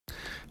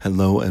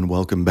Hello and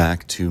welcome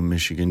back to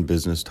Michigan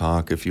Business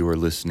Talk. If you are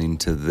listening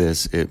to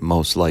this, it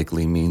most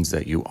likely means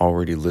that you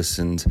already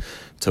listened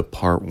to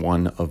part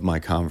one of my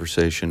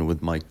conversation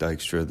with Mike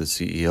Dykstra, the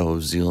CEO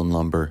of Zeeland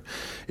Lumber.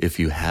 If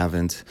you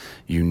haven't,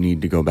 you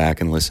need to go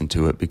back and listen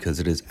to it because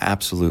it is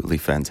absolutely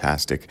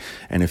fantastic.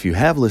 And if you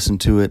have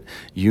listened to it,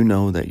 you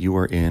know that you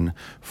are in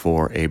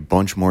for a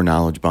bunch more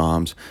knowledge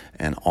bombs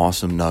and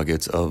awesome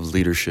nuggets of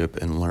leadership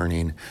and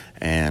learning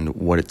and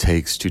what it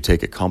takes to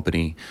take a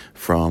company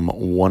from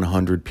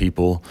 100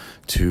 people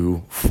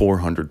to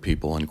 400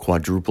 people and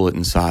quadruple it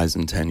in size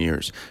in 10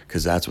 years,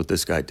 because that's what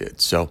this guy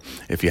did. So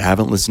if you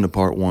haven't listened to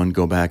part one,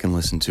 go back and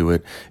listen to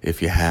it.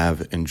 If you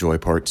have, enjoy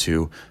part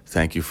two.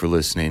 Thank you for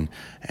listening,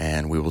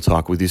 and we will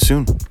talk with you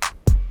soon.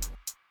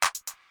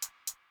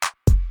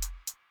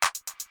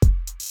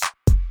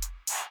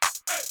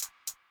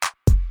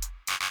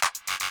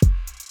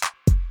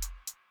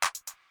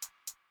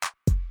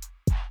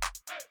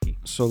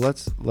 So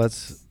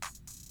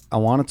I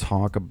want to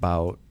talk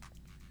about,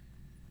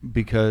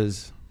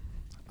 because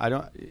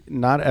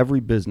not every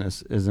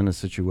business is in a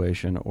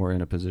situation or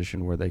in a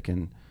position where they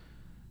can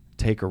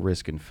take a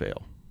risk and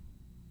fail,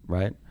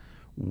 right?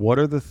 What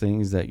are the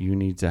things that you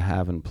need to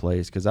have in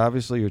place? Because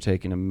obviously you're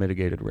taking a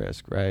mitigated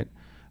risk, right?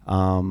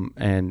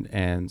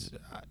 And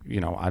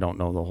you know, I don't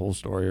know the whole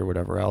story or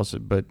whatever else,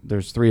 but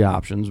there's three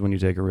options when you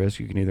take a risk.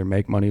 You can either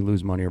make money,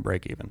 lose money, or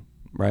break even,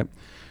 right?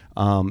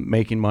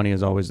 Making money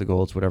is always the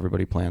goal. It's what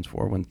everybody plans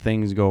for. When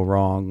things go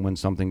wrong, when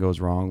something goes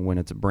wrong, when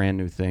it's a brand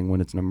new thing, when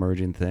it's an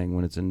emerging thing,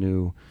 when it's a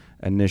new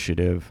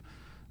initiative,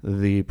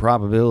 the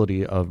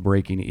probability of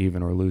breaking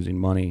even or losing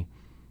money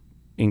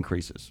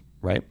increases,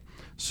 right?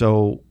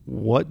 So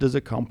what does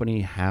a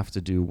company have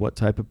to do? What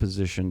type of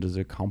position does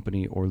a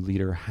company or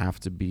leader have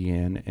to be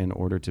in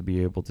order to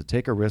be able to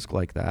take a risk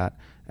like that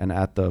and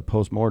at the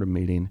post-mortem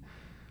meeting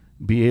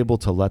be able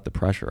to let the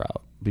pressure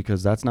out?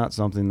 Because that's not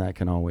something that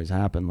can always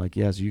happen. Like,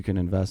 yes, you can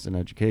invest in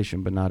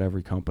education, but not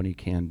every company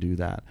can do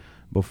that.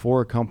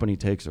 Before a company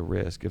takes a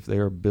risk, if they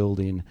are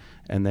building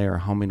and they are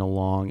humming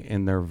along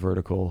in their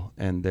vertical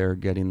and they're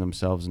getting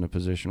themselves in a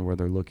position where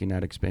they're looking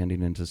at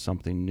expanding into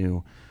something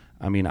new,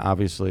 I mean,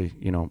 obviously,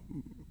 you know,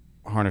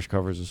 Harnish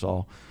covers us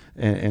all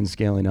and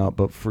scaling up.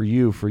 But for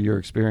you, for your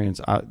experience,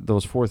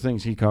 those four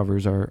things he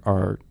covers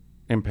are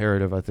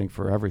imperative, I think,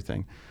 for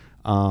everything.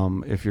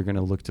 If you're going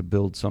to look to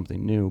build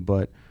something new.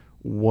 But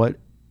what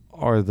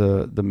are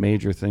the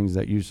major things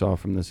that you saw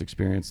from this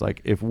experience?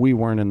 Like, if we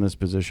weren't in this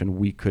position,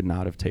 we could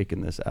not have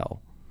taken this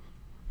L.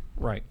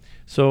 Right.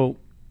 So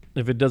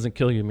if it doesn't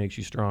kill you, it makes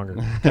you stronger,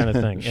 kind of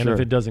thing. Sure. And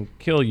if it doesn't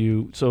kill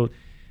you, so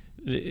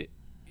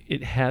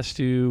it has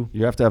to.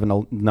 You have to have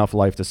enough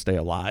life to stay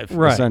alive,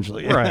 right,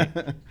 essentially. Right.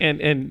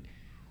 And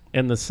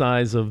the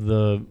size of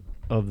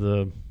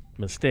the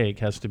mistake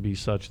has to be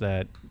such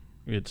that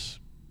it's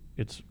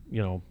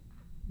you know,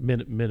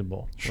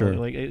 minimal. Sure.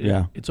 Like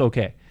yeah. It's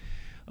okay.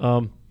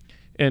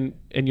 And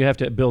you have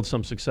to build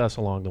some success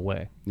along the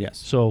way. Yes.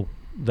 So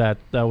that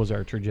was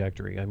our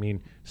trajectory. I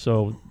mean,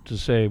 so to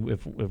say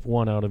if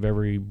one out of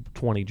every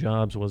 20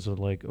 jobs was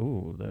like,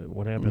 ooh,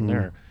 what happened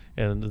there?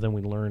 And then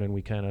we learn and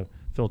we kind of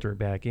filter it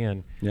back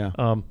in. Yeah.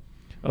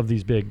 Of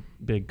these big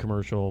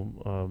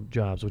commercial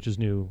jobs, which is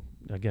new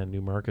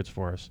markets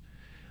for us.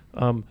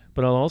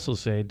 But I'll also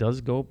say it does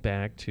go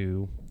back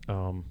to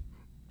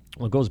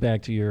it goes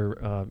back to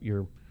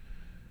your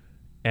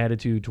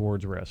attitude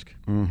towards risk.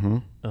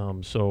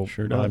 Mm-hmm. So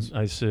sure does.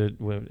 I sit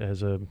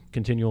as a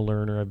continual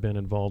learner. I've been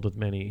involved with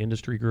many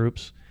industry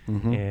groups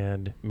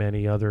and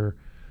many other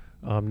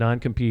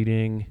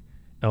non-competing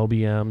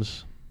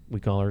LBMs. We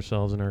call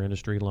ourselves in our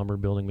industry lumber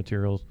building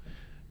materials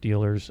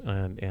dealers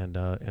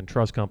and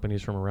trust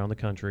companies from around the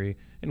country,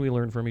 and we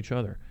learn from each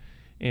other.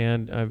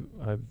 And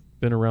I've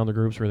been around the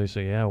groups where they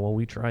say, yeah, well,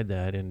 we tried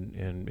that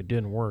and it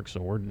didn't work, so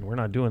we're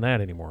not doing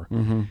that anymore.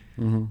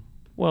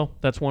 Well,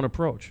 that's one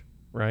approach.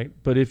 Right,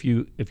 but if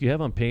you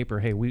have on paper,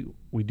 hey, we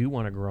do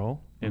want to grow,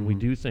 and we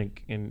do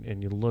think,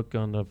 and you look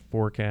on the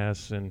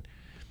forecasts and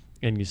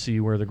you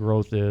see where the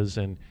growth is,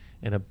 and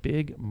a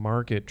big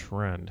market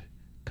trend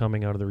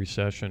coming out of the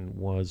recession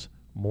was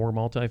more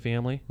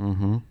multifamily,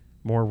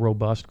 more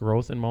robust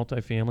growth in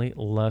multifamily,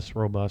 less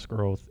robust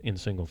growth in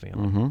single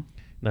family. And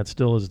that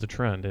still is the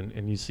trend,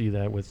 and you see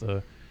that with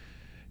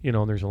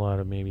there's a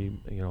lot of maybe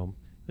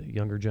the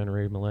younger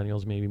generation,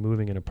 millennials, maybe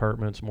moving in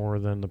apartments more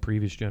than the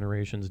previous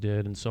generations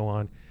did, and so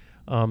on,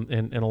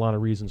 and a lot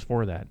of reasons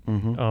for that.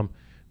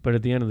 But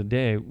at the end of the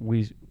day,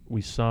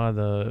 we saw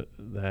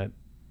that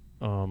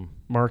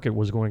market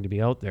was going to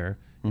be out there,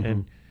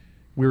 and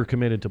we were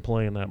committed to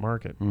play in that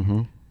market.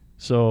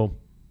 So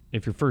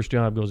if your first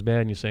job goes bad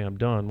and you say I'm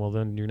done, well,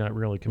 then you're not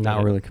really committed.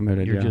 Not really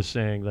committed. You're just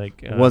saying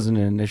like it wasn't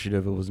an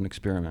initiative; it was an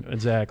experiment.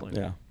 Exactly.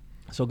 Yeah.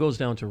 So it goes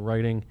down to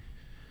writing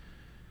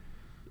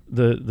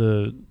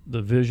the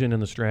vision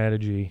and the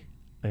strategy,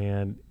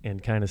 and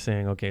kind of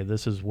saying, okay,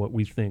 this is what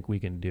we think we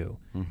can do,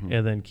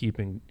 and then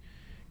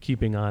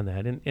keeping on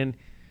that, and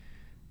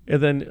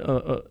then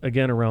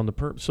again around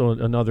the so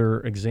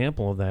another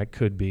example of that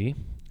could be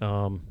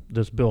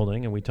this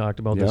building, and we talked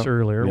about this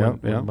earlier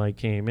when Mike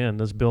came in.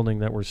 This building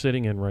that we're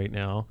sitting in right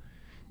now,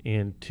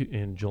 in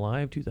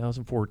July of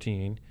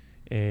 2014,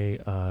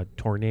 a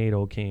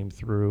tornado came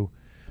through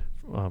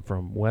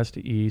from west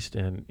to east,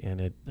 and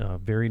it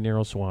very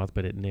narrow swath,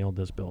 but it nailed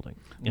this building.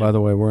 By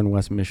the way, we're in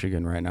West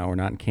Michigan right now. We're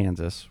not in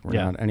Kansas. We're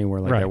not anywhere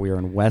like that. We are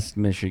in West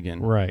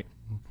Michigan. Right.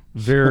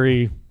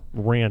 Very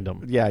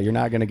random. Yeah, you're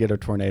not going to get a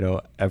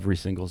tornado every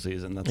single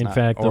season. That's in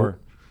fact,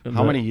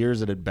 how many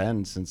years had it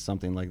been since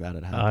something like that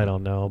had happened? I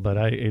don't know, but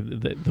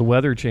the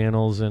weather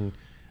channels, and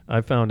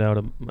I found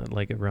out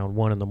like around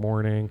 1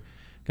 a.m,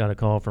 got a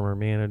call from our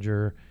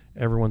manager.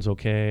 Everyone's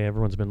okay.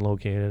 Everyone's been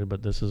located,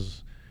 but this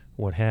is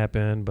what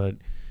happened. But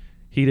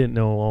he didn't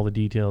know all the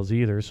details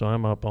either, so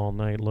I'm up all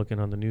night looking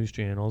on the news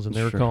channels, and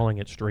they're calling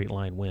it straight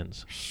line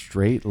winds.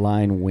 Straight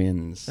line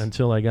winds.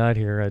 Until I got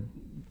here at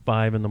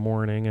 5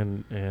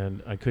 a.m,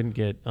 and I couldn't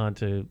get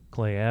onto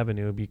Clay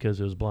Avenue because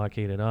it was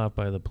blockaded off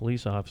by the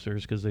police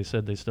officers because they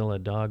said they still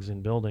had dogs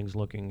in buildings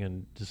looking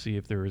and to see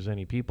if there was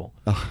any people.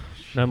 And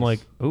I'm like,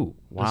 oh,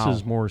 wow. This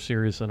is more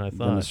serious than I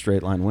thought. Than a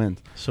straight line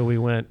wind. So we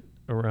went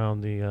around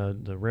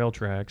the rail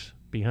tracks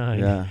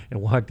behind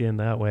and walked in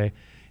that way,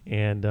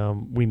 and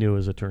we knew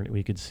as a turn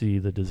we could see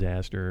the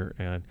disaster,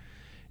 and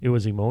it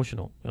was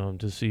emotional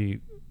to see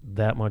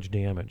that much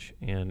damage.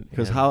 And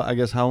because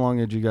how long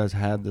had you guys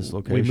had this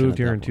location? We moved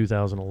here in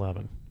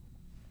 2011.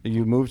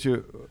 You moved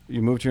here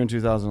in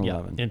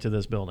 2011. Into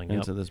this building.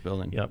 Into this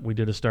building. Yep. We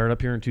did a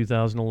startup here in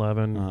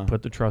 2011.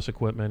 Put the truss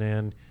equipment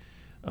in.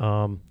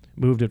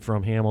 Moved it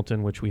from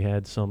Hamilton, which we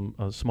had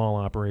a small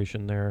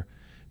operation there,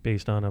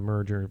 based on a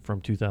merger from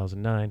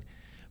 2009.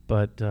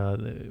 But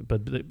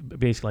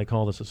basically, I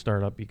call this a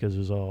startup because it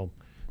was all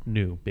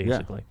new,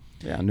 basically.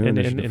 Yeah, new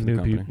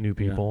and new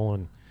people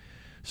and.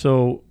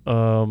 So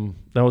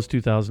that was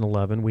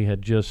 2011. We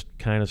had just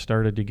kind of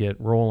started to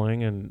get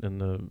rolling, and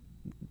the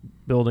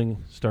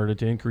building started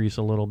to increase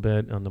a little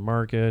bit on the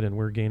market, and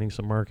we're gaining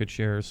some market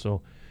shares.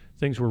 So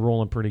things were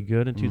rolling pretty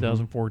good in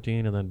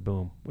 2014, and then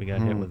boom, we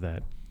got hit with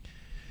that.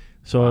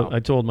 So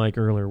I told Mike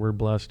earlier, we're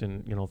blessed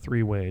in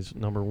 3 ways.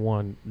 Number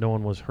one, no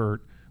one was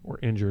hurt or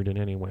injured in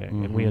any way,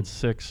 and we had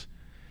 6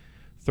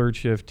 third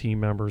shift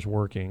team members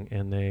working,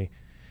 and they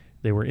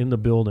were in the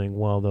building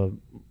while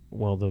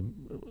the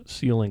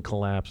ceiling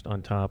collapsed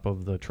on top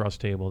of the truss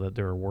table that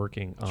they were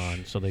working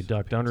on. So they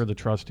ducked under the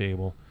truss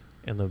table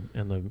and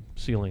the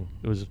ceiling.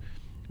 It was a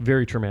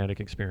very traumatic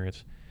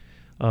experience.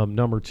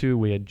 Number 2,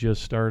 we had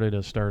just started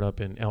a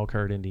startup in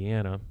Elkhart,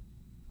 Indiana.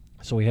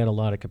 So we had a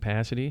lot of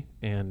capacity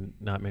and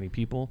not many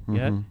people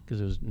yet because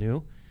it was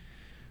new.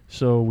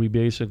 So we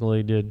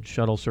basically did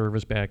shuttle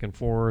service back and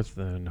forth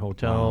and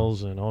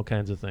hotels and all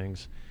kinds of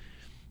things.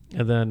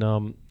 And then,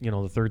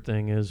 the third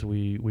thing is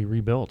we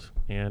rebuilt.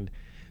 And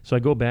so I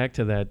go back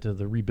to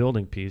the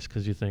rebuilding piece,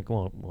 because you think,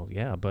 well,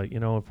 yeah, but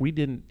if we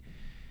didn't,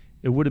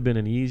 it would have been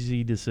an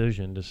easy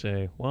decision to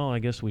say, well, I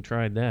guess we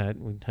tried that.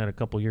 We had a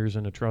couple years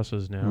into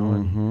trusses now,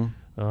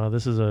 and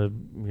this is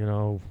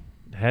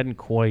hadn't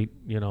quite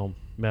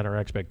met our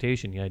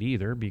expectation yet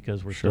either,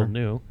 because we're still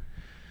new.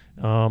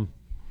 It'd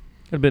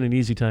have been an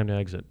easy time to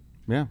exit.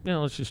 Yeah.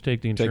 Let's just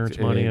take the insurance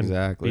money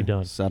and be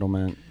done.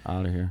 Settlement,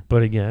 out of here.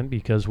 But again,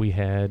 because we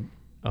had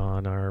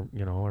on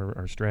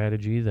our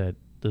strategy that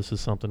this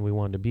is something we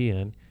wanted to be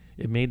in,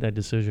 it made that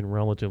decision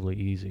relatively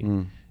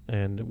easy.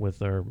 And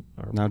with our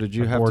did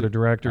you our have board to, of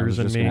directors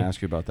I and was just me, going to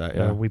ask you about that.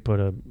 Yeah. We put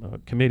a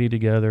committee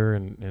together,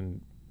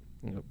 and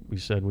we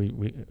said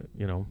we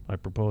I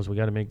proposed we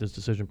got to make this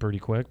decision pretty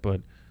quick,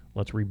 but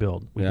let's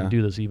rebuild. We can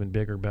do this even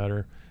bigger,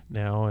 better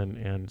now,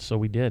 and so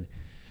we did.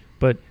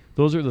 But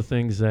those are the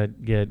things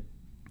that get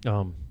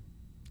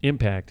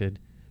impacted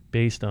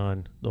based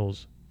on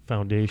those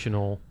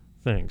foundational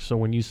things. So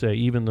when you say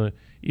even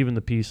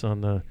the piece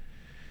on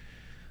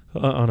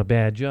a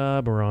bad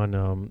job, or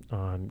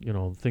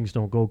on things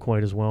don't go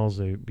quite as well as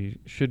they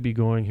should be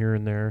going here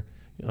and there,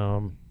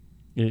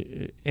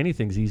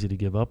 anything's easy to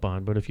give up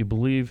on. But if you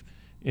believe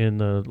in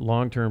the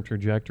long-term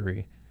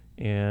trajectory,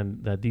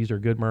 and that these are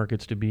good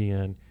markets to be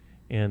in,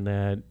 and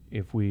that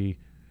if we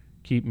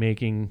keep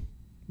making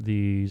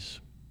these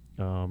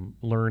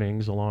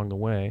learnings along the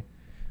way,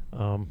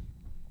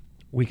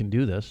 we can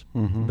do this,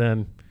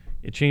 then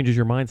it changes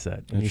your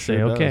mindset. And you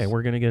say, okay,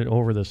 we're going to get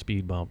over the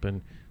speed bump.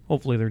 And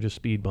hopefully they're just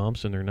speed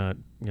bumps and they're not,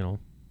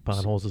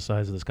 potholes the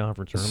size of this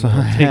conference room.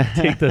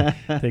 Take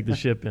the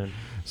ship in.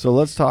 So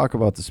let's talk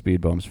about the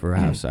speed bumps for a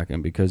half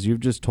second, because you've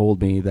just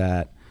told me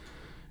that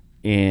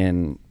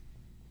in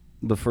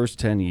the first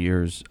 10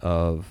 years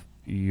of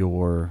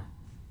your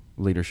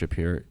leadership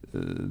here,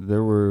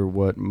 there were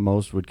what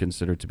most would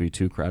consider to be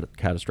 2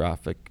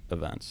 catastrophic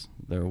events.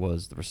 There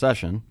was the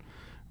recession,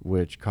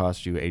 which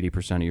cost you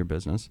 80% of your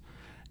business,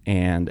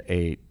 and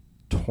a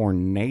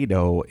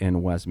tornado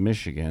in West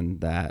Michigan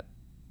that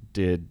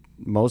did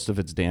most of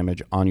its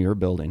damage on your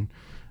building,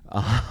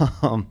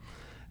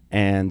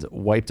 and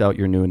wiped out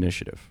your new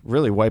initiative.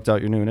 Really wiped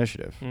out your new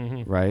initiative,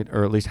 right?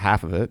 Or at least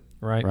half of it,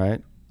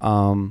 right?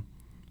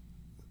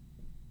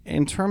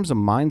 In terms of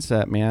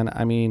mindset, man,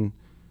 I mean,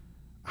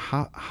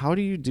 how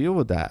do you deal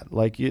with that?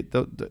 Like you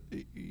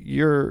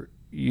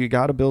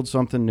got to build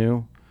something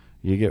new.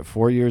 You get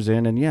 4 years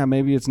in, and yeah,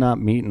 maybe it's not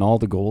meeting all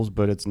the goals,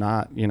 but it's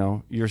not,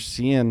 you're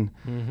seeing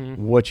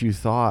what you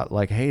thought,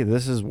 like, hey,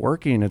 this is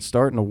working. It's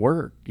starting to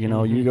work.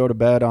 You go to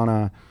bed on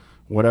a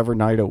whatever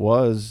night it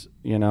was,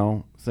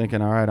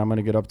 thinking, all right, I'm going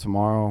to get up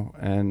tomorrow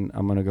and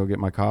I'm going to go get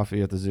my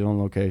coffee at the Zeeland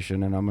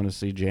location and I'm going to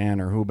see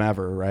Jan or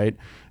whomever, right?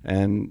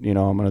 And,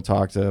 I'm going to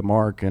talk to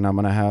Mark and I'm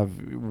going to have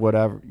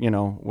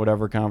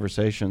whatever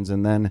conversations.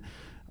 And then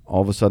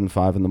all of a sudden,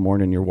 5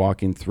 a.m, you're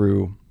walking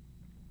through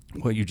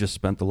what you just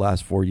spent the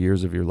last 4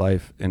 years of your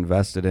life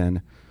invested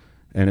in,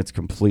 and it's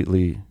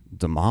completely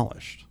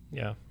demolished.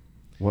 Yeah.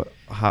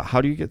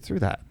 How do you get through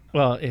that?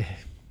 Well,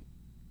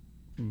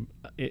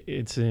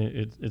 it's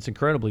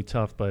incredibly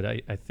tough, but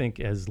I think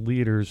as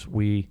leaders,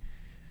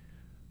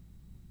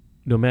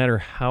 no matter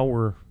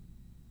how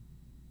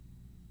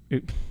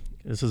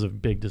this is a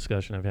big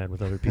discussion I've had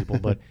with other people,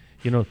 but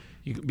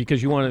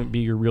because you want to be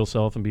your real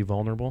self and be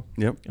vulnerable,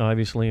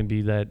 obviously, and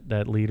be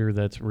that leader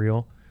that's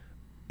real.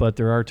 But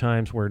there are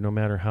times where no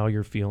matter how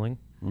you're feeling,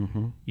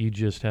 you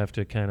just have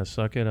to kind of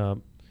suck it up,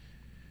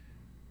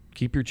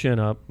 keep your chin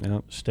up,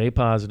 stay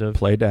positive,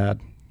 play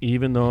dad,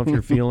 even though if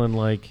you're feeling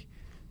like,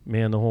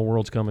 man, the whole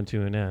world's coming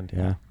to an end.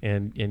 Yeah.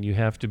 And you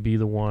have to be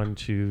the one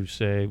to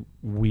say,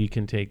 we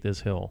can take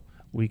this hill.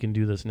 We can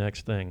do this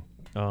next thing.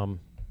 And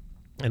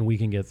we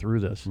can get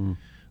through this.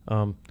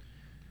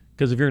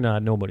 Because if you're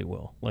not, nobody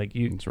will. Like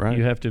That's right.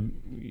 You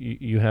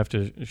have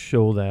to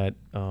show that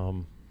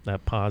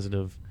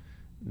positiveness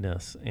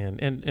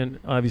and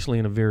obviously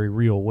in a very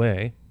real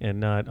way and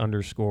not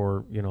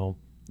underscore,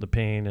 the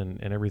pain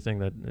and everything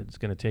that it's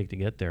going to take to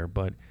get there.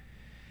 But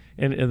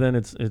and then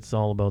it's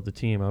all about the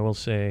team. I will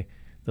say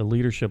the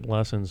leadership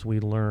lessons we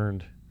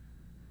learned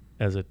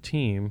as a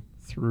team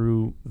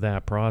through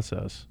that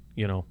process,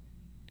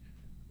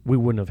 we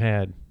wouldn't have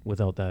had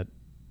without that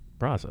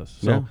process.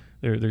 So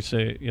they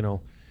say,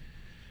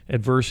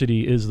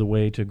 adversity is the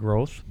way to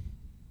growth.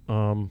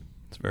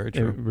 It's very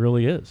true. It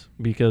really is,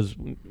 because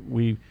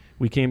we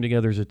came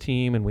together as a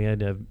team and we had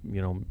to have,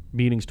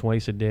 meetings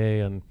twice a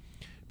day and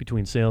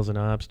between sales and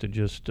ops to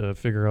just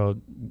figure out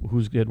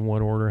who's getting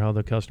what order, how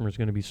the customer is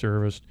going to be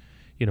serviced,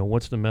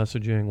 what's the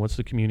messaging, what's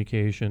the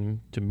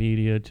communication to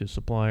media, to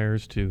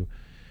suppliers, to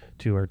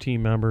our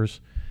team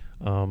members,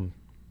 and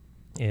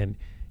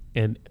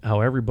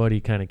how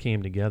everybody kind of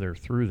came together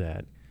through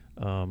that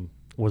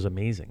was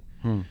amazing.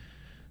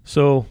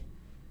 So,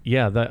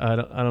 yeah, I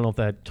don't know if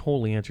that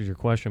totally answers your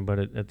question, but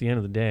at the end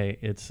of the day,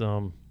 it's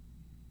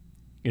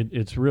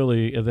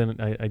really. And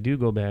then I do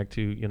go back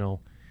to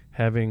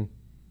having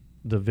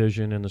the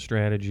vision and the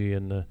strategy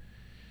and the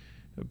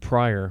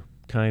prior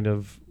kind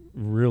of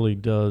really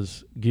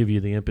does give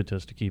you the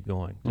impetus to keep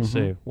going, to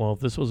say, well, if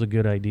this was a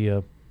good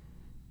idea,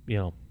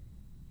 a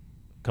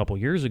couple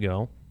years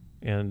ago,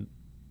 and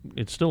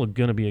it's still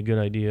going to be a good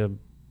idea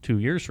 2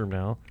 years from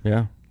now.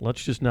 Yeah.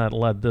 Let's just not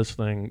let this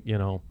thing,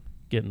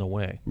 get in the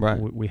way. Right.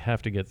 We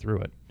have to get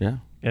through it. Yeah,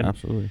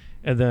 absolutely.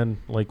 And then,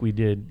 like we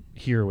did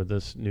here with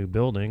this new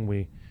building,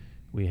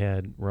 we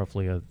had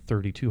roughly a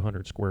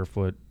 3,200 square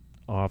foot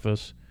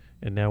office,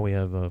 and now we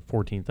have a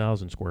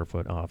 14,000 square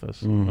foot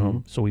office.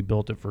 So we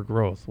built it for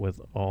growth with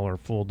all our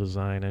full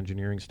design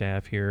engineering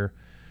staff here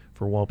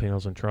for wall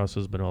panels and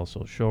trusses, but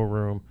also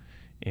showroom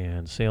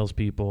and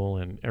salespeople,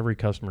 and every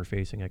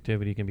customer-facing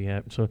activity can be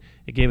happening. So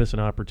it gave us an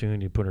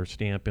opportunity to put our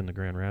stamp in the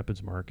Grand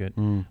Rapids market,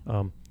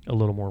 a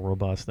little more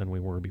robust than we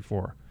were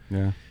before.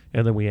 Yeah.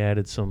 And then we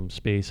added some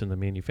space in the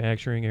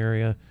manufacturing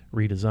area,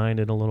 redesigned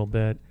it a little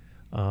bit,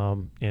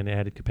 and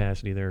added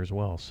capacity there as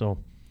well. So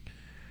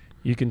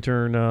you can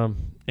turn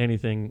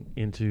anything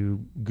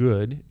into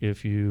good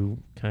if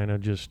you kind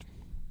of just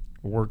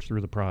work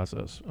through the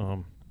process.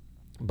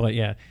 But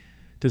yeah,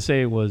 to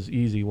say it was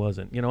easy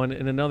wasn't. And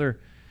another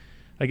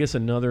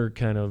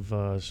kind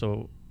of,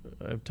 so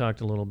I've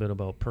talked a little bit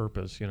about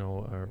purpose,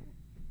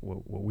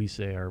 what we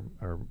say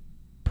our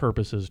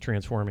purpose is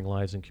transforming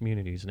lives and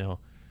communities. Now,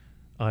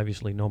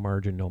 obviously, no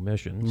margin, no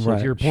mission. So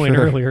to your point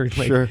earlier,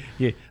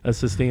 a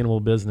sustainable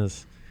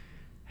business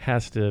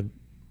has to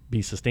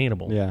be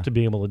sustainable to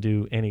be able to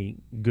do any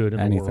good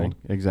in the world.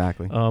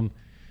 Exactly.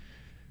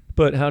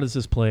 But how does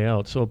this play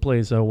out? So it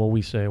plays out,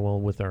 we say,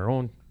 with our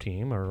own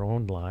team, our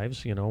own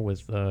lives,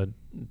 with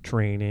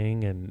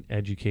training and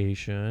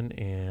education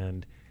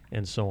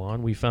and so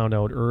on. We found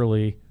out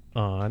early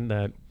on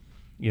that,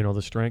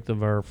 the strength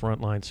of our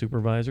frontline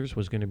supervisors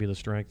was going to be the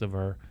strength of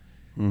our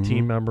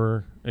team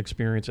member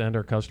experience and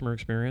our customer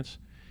experience.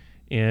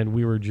 And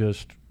we were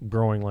just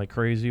growing like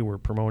crazy. We're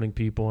promoting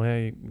people,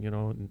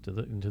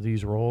 into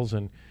these roles.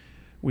 And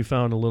we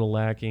found a little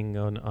lacking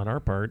on our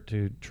part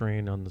to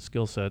train on the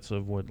skill sets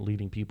of what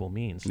leading people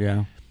means.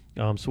 Yeah.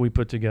 So we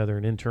put together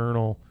an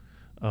internal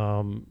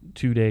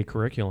 2-day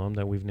curriculum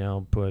that we've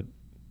now put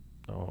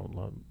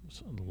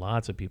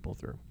lots of people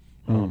through.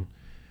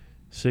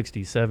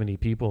 60, 70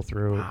 people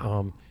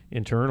through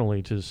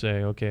internally to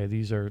say, okay,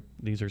 these are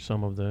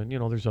some of the,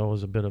 there's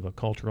always a bit of a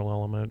cultural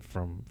element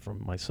from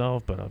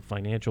myself, but a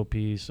financial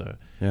piece.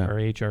 Our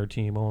HR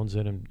team owns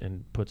it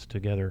and puts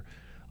together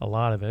a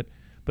lot of it.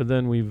 But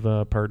then we've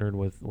partnered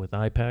with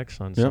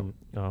IPEX on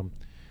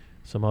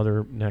some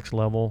other next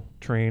level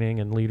training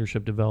and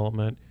leadership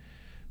development.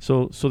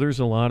 So there's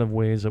a lot of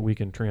ways that we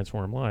can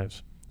transform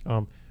lives.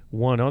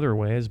 One other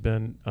way has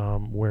been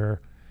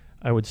where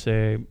I would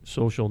say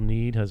social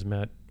need has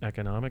met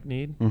economic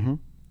need. Mm-hmm.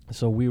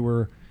 So we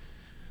were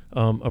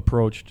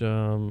approached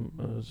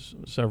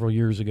several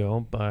years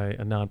ago by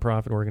a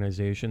nonprofit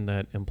organization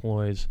that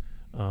employs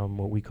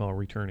what we call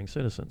returning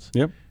citizens.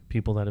 Yep.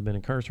 People that have been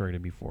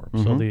incarcerated before.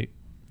 Mm-hmm. So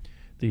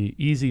the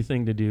easy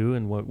thing to do,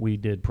 and what we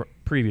did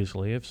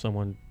previously, if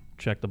someone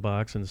checked the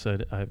box and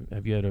said,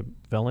 have you had a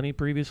felony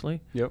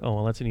previously? Yep. Oh,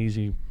 well, that's an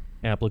easy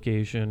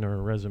application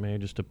or resume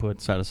just to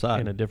put Set aside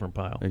in a different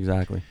pile.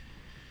 Exactly.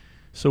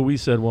 So we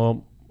said,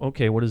 well,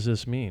 okay, what does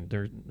this mean?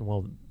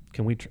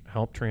 Can we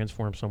help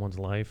transform someone's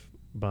life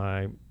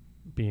by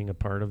being a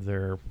part of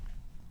their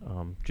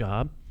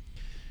job,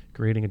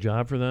 creating a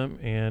job for them,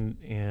 and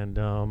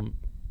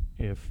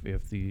if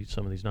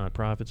some of these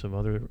nonprofits have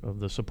other of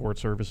the support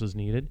services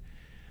needed.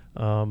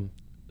 One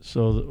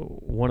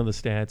of the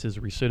stats is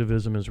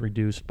recidivism is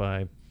reduced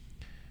by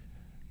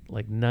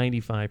like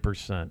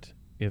 95%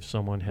 if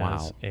someone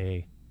has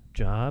a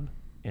job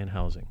and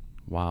housing.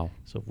 Wow.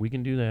 So if we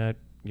can do that,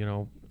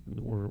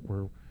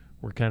 we're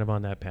kind of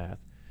on that path.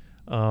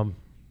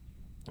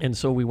 And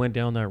so we went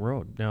down that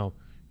road. Now,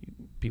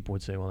 people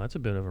would say, well, that's a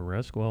bit of a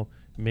risk. Well,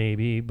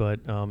 maybe, but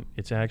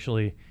it's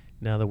actually,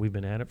 now that we've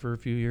been at it for a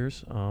few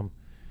years,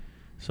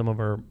 some of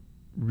our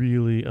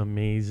really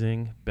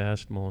amazing,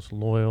 best, most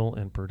loyal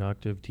and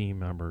productive team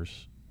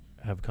members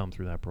have come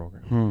through that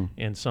program.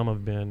 And some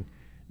have been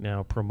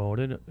now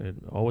promoted. It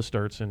always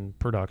starts in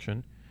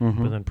production,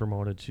 but then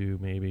promoted to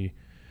maybe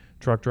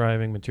truck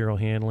driving, material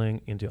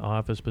handling, into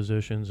office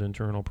positions,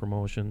 internal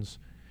promotions.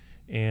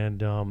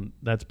 And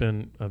that's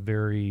been a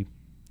very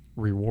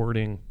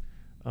rewarding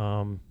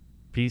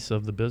piece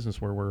of the business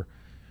where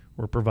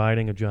we're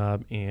providing a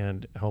job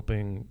and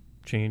helping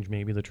change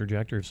maybe the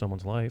trajectory of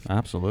someone's life.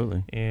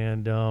 Absolutely.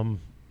 And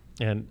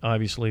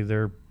obviously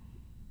they're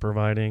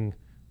providing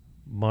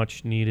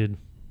much needed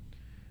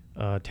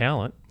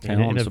talent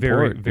in a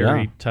support,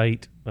 very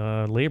tight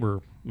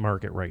labor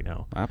market right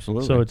now.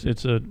 Absolutely. So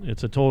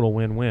it's a total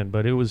win-win.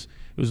 But it was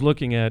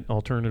looking at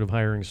alternative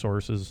hiring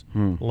sources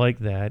like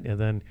that,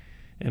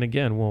 and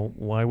again, well,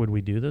 why would we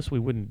do this? We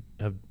wouldn't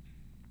have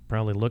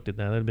probably looked at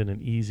that. That'd have been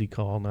an easy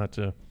call not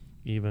to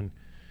even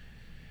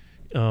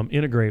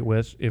integrate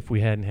with if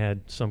we hadn't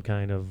had some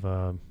kind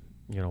of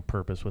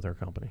purpose with our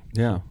company.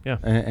 Yeah. So, yeah.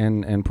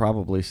 And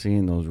probably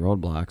seeing those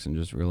roadblocks and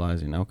just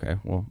realizing, okay,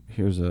 well,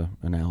 here's a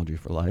analogy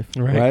for life,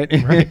 right?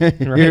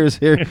 Here's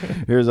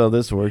how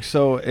this works.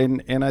 So,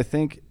 and I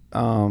think,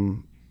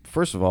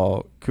 first of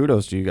all,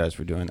 kudos to you guys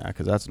for doing that,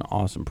 because that's an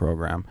awesome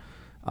program.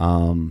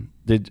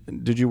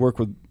 Did you work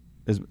with?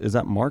 Is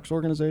that Mark's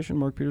organization,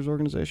 Mark Peters'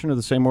 organization, or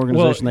the same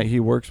organization that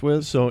he works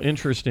with? So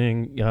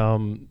interesting.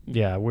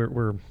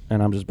 We're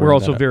and I'm just we're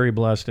also very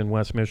blessed in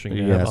West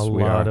Michigan. Yes, a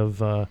we lot are.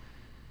 of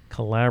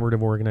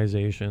collaborative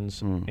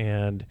organizations,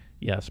 and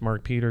yes,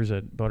 Mark Peters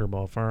at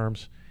Butterball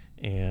Farms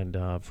and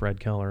Fred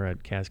Keller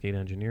at Cascade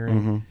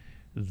Engineering.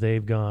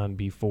 They've gone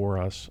before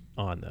us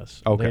on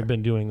this. Okay. They've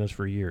been doing this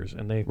for years,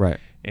 and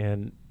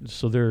and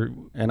so they're.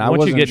 And once I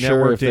wasn't you get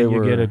sure networked if they in, you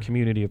were, get a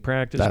community of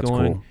practice that's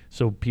going. cool.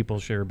 So people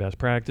share best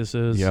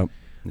practices. Yep.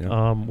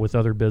 With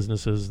other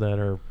businesses that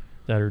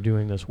are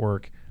doing this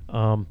work,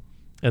 and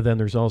then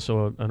there's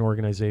also an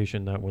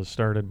organization that was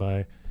started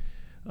by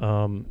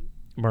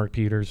Mark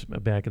Peters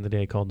back in the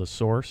day called The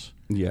Source.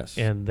 Yes.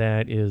 And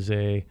that is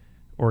a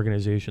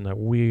organization that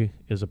we,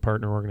 is a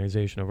partner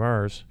organization of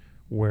ours,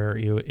 where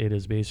it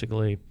is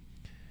basically,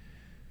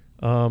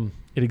 it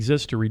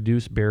exists to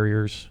reduce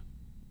barriers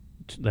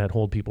that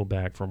hold people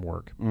back from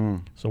work.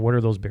 So what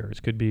are those barriers?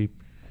 Could be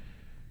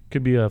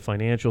a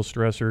financial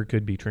stressor,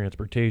 could be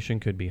transportation,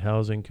 could be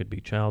housing, could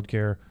be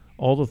childcare,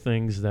 all the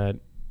things that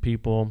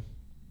people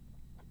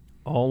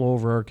all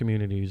over our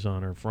communities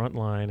on our front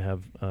line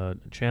have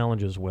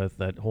challenges with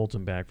that holds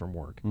them back from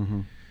work.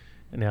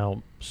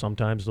 Now,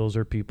 sometimes those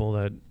are people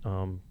that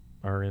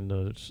are in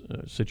the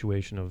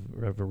situation of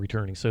a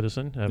returning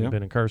citizen, haven't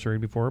been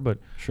incarcerated before, but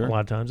a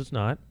lot of times it's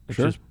not. It's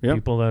just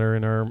people that are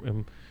in our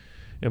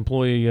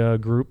employee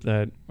group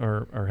that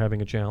are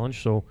having a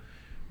challenge. So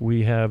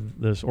we have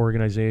this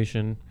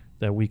organization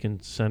that we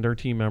can send our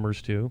team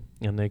members to,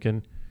 and they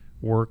can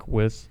work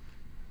with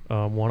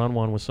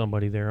one-on-one with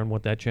somebody there on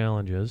what that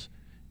challenge is.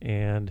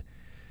 And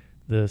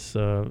this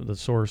the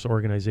Source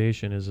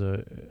organization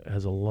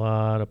has a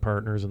lot of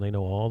partners, and they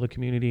know all the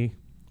community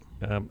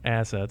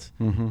assets.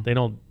 They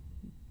don't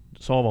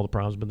solve all the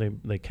problems, but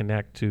they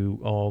connect to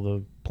all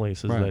the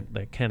places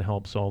that can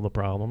help solve the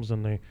problems.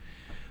 And they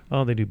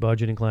do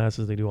budgeting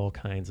classes. They do all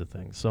kinds of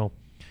things. So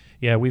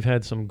Yeah, we've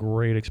had some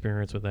great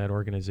experience with that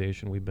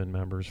organization. We've been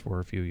members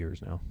for a few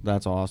years now.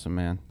 That's awesome,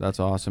 man. That's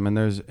awesome. And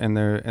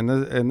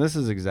this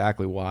is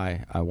exactly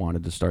why I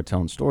wanted to start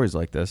telling stories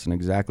like this, and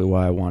exactly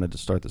why I wanted to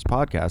start this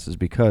podcast is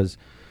because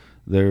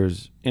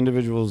there's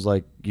individuals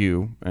like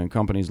you and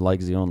companies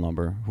like Zeeland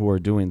Lumber who are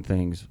doing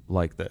things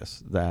like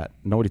this that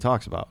nobody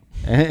talks about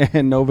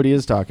and nobody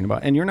is talking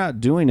about. And you're not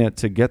doing it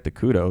to get the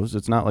kudos.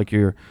 It's not like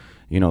you're,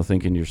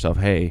 thinking to yourself,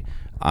 hey,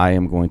 I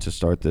am going to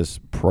start this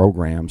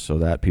program so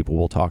that people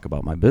will talk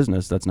about my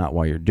business. That's not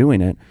why you're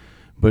doing it.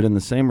 But in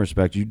the same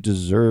respect, you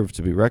deserve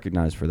to be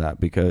recognized for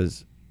that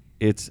because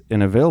it's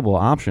an available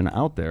option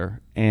out there.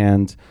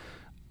 And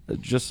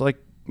just like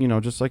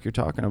you're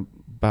talking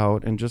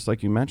about, and just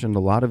like you mentioned,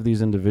 a lot of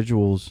these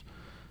individuals,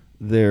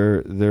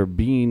 they're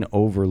being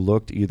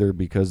overlooked either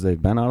because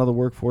they've been out of the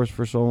workforce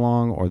for so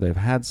long or they've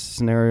had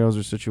scenarios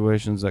or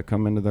situations that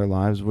come into their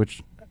lives,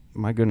 which,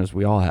 my goodness,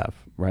 we all have,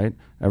 right?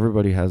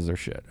 Everybody has their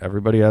shit.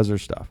 Everybody has their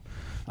stuff.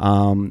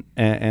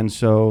 And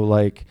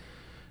so,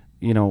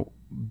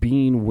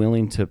 being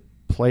willing to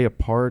play a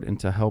part and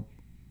to help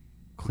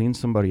clean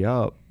somebody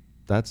up,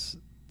 that's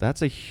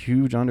a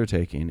huge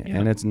undertaking. Yeah.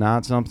 And it's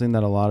not something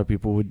that a lot of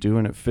people would do,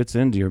 and it fits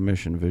into your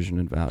mission, vision,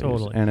 and values.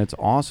 Totally. And it's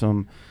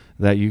awesome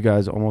that you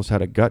guys almost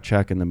had a gut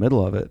check in the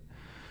middle of it,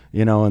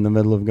 in the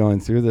middle of going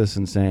through this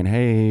and saying,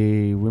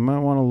 hey, we might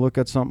want to look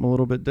at something a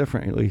little bit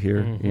differently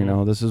here.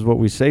 Mm-hmm. This is what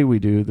we say we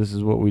do. This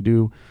is what we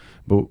do.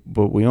 But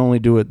we only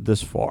do it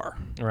this far.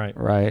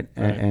 Right.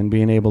 And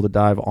being able to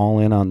dive all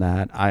in on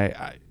that,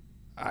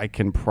 I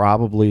can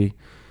probably,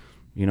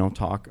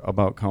 talk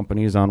about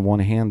companies on one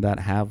hand that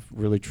have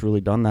really truly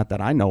done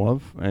that I know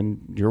of,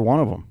 and you're one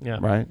of them. Yeah.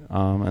 Right.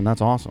 And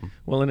that's awesome.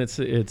 Well, and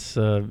it's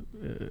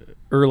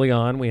early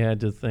on we had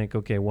to think,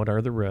 okay, what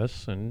are the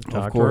risks, and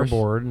talk to our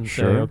board and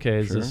say, okay,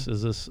 is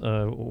this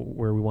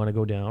where we want to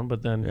go down?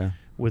 But then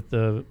with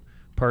the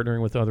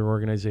partnering with other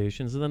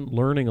organizations and then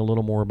learning a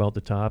little more about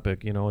the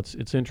topic,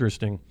 it's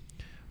interesting.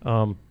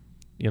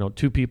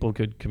 Two people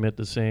could commit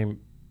the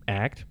same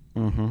act.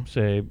 Mm-hmm.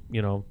 Say,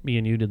 me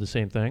and you did the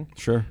same thing.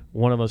 Sure.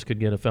 One of us could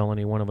get a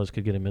felony. One of us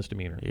could get a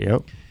misdemeanor.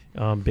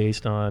 Yep.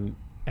 Based on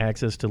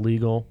access to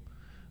legal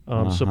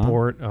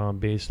support,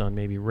 based on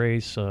maybe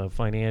race,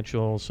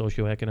 financial,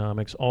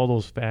 socioeconomics, all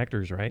those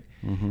factors, right?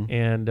 Mm-hmm.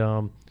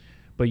 And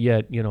but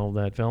yet,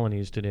 that felony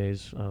is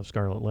today's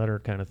scarlet letter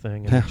kind of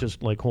thing, and it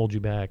just holds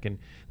you back. And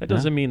that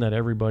doesn't mean that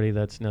everybody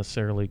that's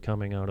necessarily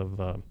coming out of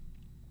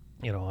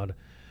out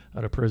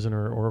of prison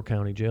or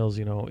county jails,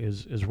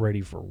 is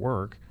ready for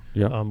work.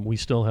 Yeah. We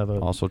still have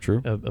also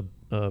true.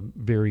 A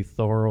very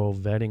thorough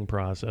vetting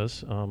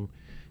process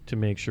to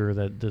make sure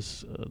that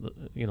this,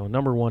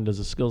 number one, does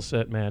the skill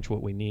set match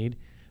what we need,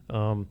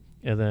 and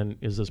then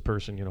is this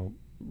person,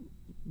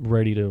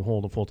 ready to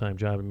hold a full-time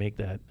job and make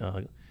that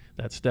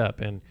step.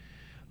 And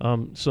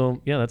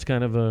so that's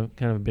kind of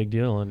a big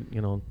deal. And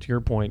to your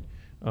point,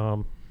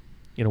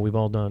 we've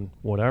all done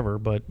whatever,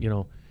 but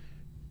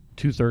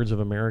 2/3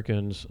 of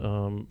Americans,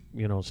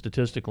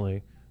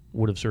 statistically,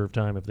 would have served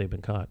time if they've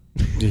been caught.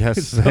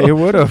 Yes, they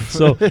would have.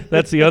 So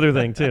that's the other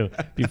thing too.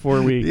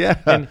 Before we,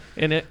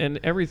 and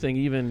everything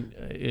even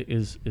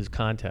is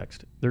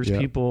context. There's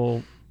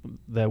people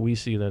that we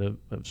see that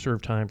have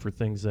served time for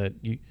things that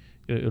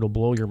it'll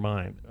blow your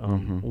mind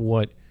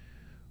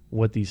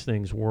what these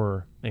things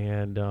were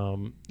and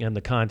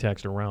the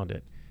context around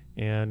it,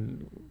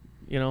 and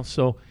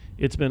so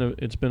it's been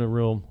a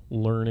real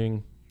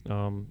learning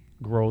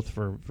growth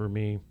for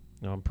me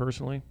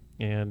personally.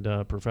 And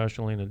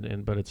professionally,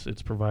 but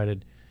it's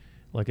provided,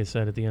 like I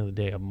said, at the end of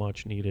the day, a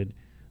much needed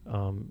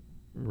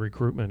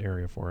recruitment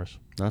area for us.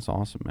 That's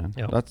awesome, man.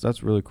 Yep.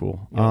 That's really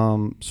cool.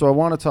 Yep. So I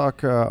want to talk.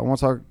 Can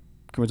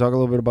we talk a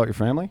little bit about your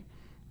family?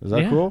 Is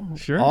that cool?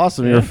 Sure.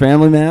 Awesome. You're a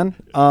family man.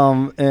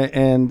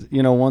 And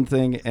one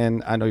thing,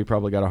 and I know you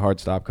probably got a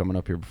hard stop coming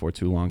up here before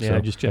too long. Yeah, so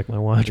I just checked my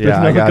watch.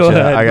 Yeah, I got you.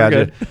 I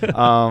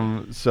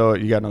got you. So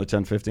you got another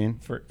 10, 15?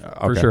 For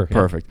sure.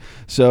 Perfect. Yeah.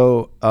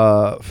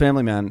 So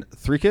family man,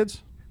 3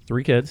 kids?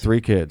 3 kids.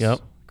 3 kids. Yep.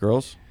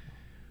 Girls?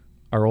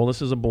 Our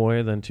oldest is a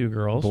boy, then 2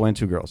 girls. Boy and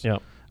 2 girls.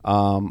 Yep.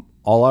 All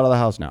out of the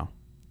house now.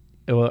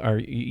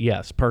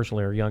 Yes,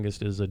 partially. Our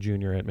youngest is a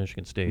junior at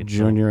Michigan State.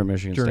 Junior at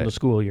Michigan State. During the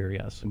school year,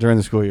 yes. During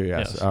the school year,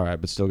 yes. All right,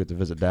 but still get to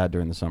visit dad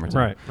during the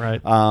summertime.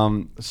 Right.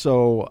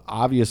 So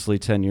obviously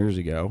 10 years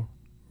ago,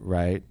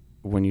 right,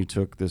 when you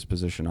took this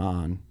position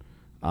on,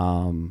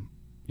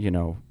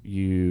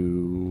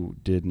 you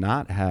did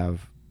not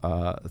have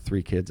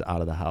 3 kids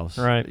out of the house.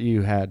 Right.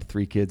 You had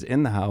 3 kids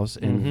in the house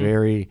in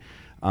very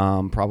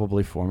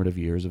probably formative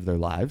years of their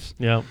lives.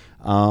 Yeah.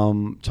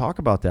 Talk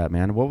about that,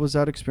 man. What was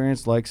that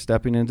experience like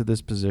stepping into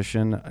this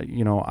position?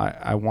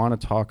 I want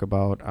to talk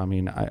about,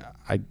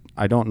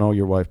 I don't know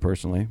your wife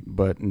personally,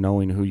 but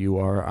knowing who you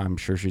are, I'm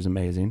sure she's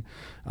amazing.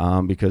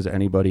 Because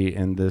anybody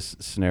in this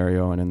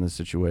scenario and in this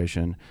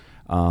situation,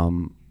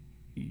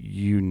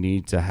 you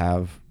need to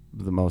have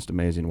the most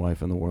amazing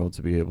wife in the world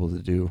to be able to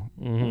do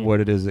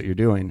what it is that you're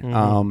doing.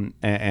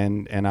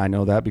 And I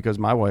know that because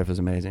my wife is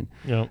amazing.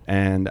 Yep.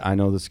 And I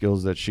know the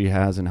skills that she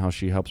has and how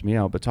she helps me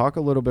out. But talk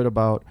a little bit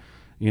about,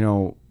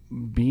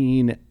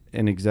 being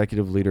an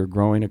executive leader,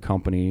 growing a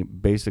company,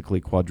 basically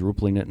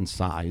quadrupling it in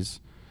size,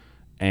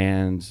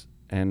 and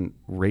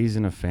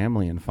raising a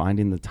family and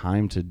finding the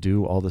time to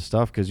do all the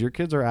stuff, because your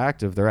kids are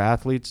active. They're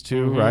athletes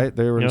too, right?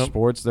 They were in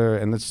sports there,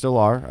 and they still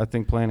are, I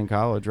think, playing in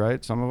college,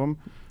 right? Some of them,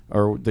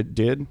 or that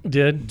did.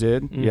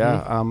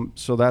 Yeah.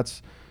 So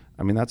that's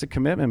a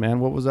commitment, man.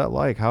 What was that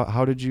like?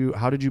 How did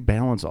you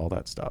balance all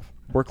that stuff?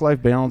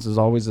 Work-life balance is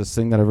always this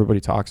thing that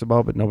everybody talks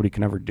about, but nobody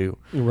can ever do.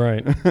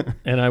 Right.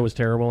 And I was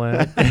terrible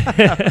at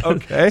it.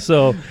 Okay.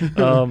 So,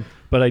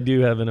 but I do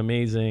have an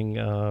amazing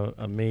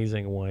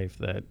wife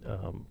that,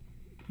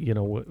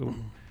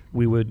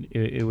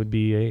 it would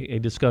be a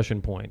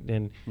discussion point.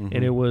 And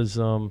it was,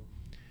 so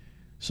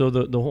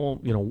the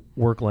whole,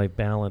 work-life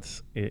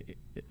balance, it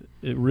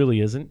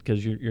really isn't,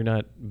 because you're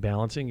not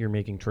balancing, you're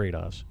making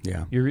trade-offs.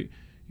 Yeah. You're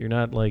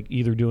not like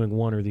either doing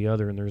one or the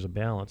other and there's a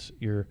balance.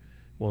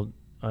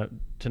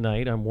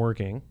 Tonight I'm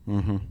working,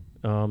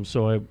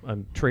 so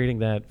I'm trading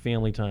that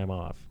family time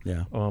off.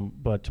 Yeah.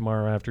 But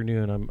tomorrow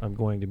afternoon I'm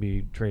going to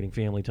be trading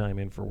family time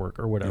in for work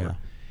or whatever,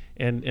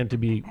 and to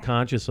be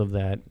conscious of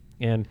that,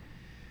 and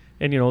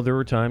there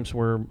were times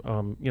where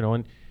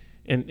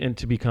and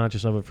to be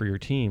conscious of it for your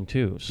team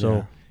too.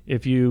 So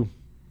if you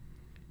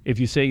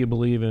say you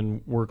believe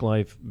in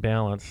work-life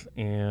balance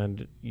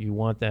and you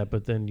want that,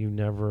 but then you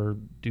never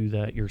do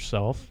that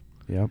yourself,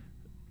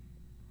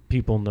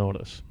 people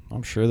notice.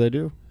 I'm sure they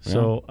do.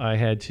 So I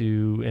had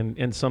to,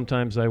 and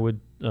sometimes I would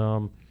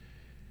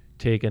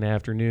take an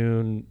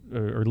afternoon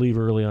or leave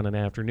early on an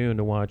afternoon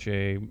to watch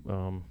a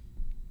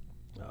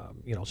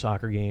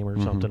soccer game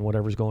or something,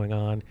 whatever's going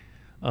on.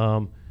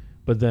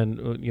 But then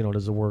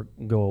does the work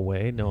go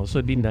away? No. So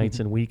it'd be nights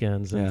and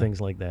weekends and things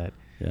like that.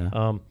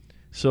 Yeah.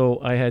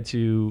 So I had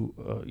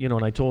to,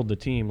 and I told the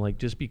team, like,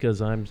 just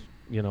because I'm,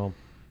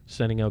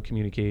 sending out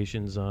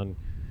communications on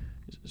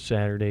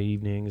Saturday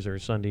evenings or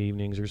Sunday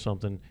evenings or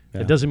something,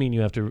 it doesn't mean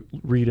you have to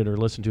read it or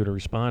listen to it or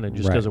respond it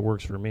just because it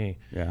works for me.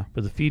 Yeah.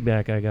 But the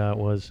feedback I got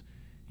was,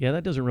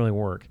 that doesn't really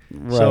work.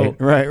 Right.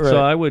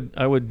 So I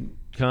would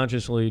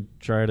consciously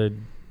try to,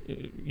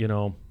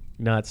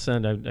 not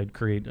send. I'd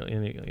create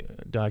any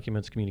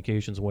documents,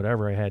 communications,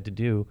 whatever I had to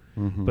do,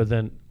 but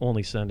then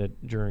only send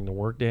it during the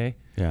workday,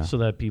 so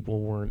that people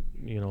weren't,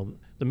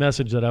 the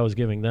message that I was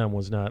giving them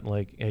was not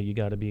like, hey, you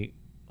got to be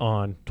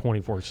on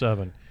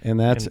 24/7, and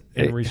that's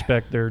and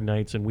respect their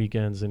nights and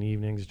weekends and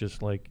evenings,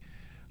 just like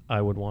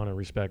I would want to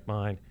respect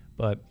mine.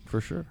 But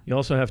for sure, you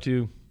also have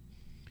to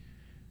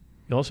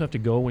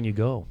go when you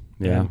go.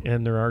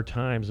 And there are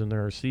times and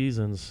there are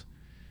seasons.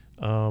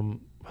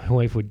 My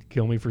wife would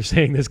kill me for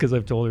saying this because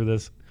I've told her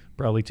this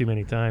probably too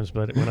many times,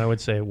 but when I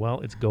would say, well,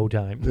 it's go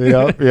time.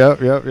 Yeah.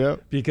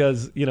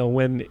 Because,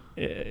 when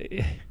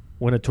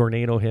a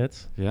tornado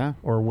hits,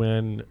 or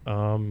when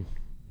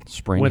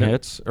spring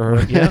hits, or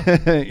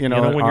when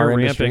you're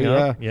ramping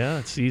up,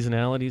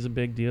 seasonality is a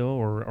big deal,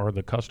 or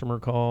the customer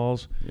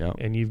calls,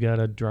 and you've got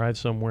to drive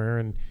somewhere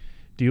and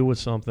deal with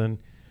something.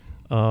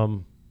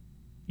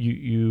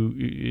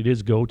 It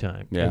is go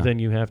time, and then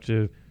you have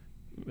to.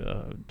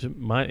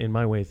 In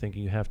my way of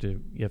thinking, you have to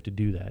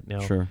do that now.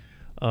 Sure.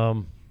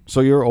 So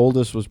your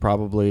oldest was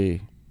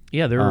probably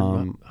they were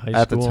in high school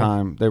at the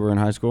time. They were in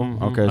high school.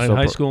 Okay, so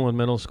high school and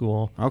middle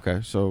school. Okay,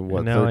 so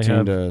what,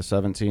 13 to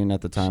 17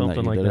 at the time that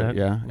you like did that. it?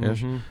 Yeah.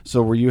 Ish.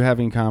 So were you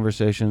having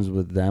conversations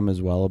with them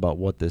as well about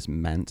what this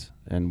meant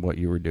and what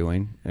you were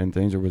doing and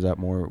things, or was that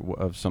more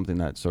of something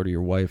that sort of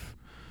your wife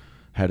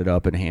headed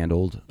up and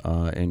handled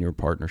in your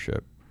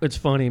partnership? It's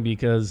funny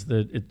because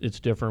it's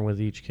different with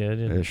each kid,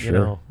 and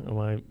sure.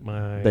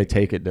 They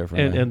take it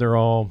differently, and they're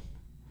all,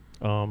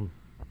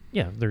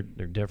 they're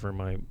different.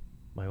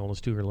 My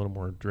oldest two are a little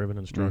more driven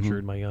and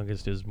structured. My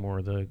youngest is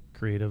more the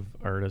creative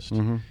artist.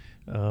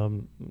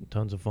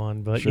 Tons of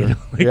fun, but sure.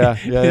 I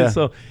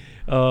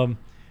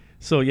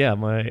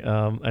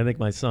think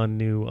my son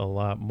knew a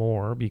lot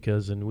more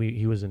because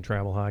he was in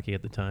travel hockey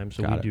at the time,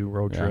 so we'd do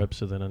road trips,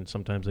 so then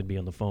sometimes I'd be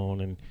on the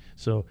phone, and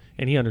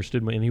he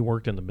understood me, and he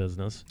worked in the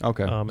business.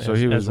 Okay, so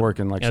he was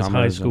working like as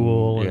high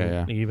school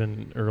and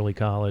even early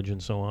college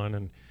and so on,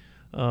 and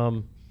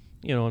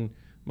and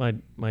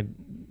my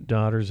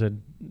daughters had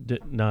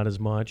not as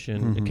much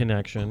and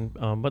connection,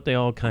 but they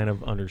all kind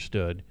of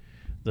understood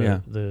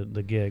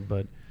the gig.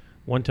 But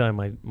one time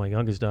my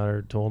youngest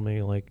daughter told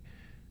me, like,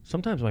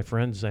 sometimes my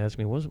friends ask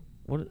me, what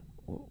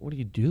do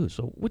you do?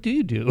 So what do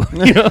you do?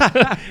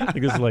 I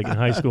guess like in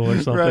high school or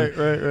something.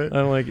 Right.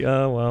 I'm like,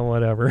 oh, well,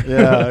 whatever.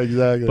 Yeah,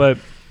 exactly. But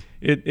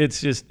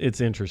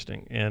it's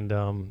interesting. And,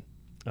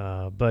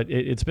 but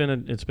it's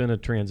been a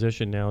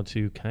transition now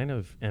to kind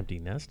of empty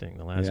nesting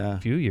the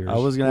last few years. I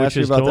was going to ask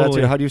you about that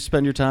too. How do you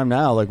spend your time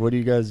now? Like, what do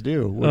you guys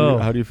do?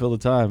 How do you fill the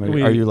time?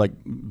 Are you like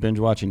binge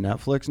watching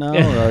Netflix now,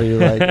 or are you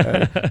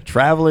like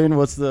traveling?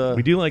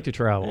 We do like to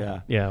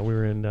travel. Yeah. We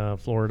were in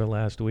Florida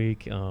last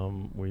week.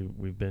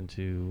 We've been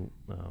to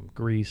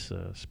Greece,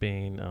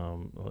 Spain,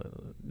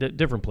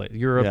 different places,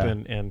 Europe,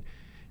 and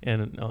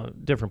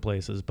different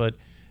places, but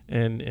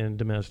and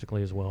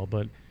domestically as well.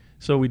 But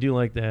so we do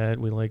like that.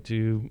 We like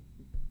to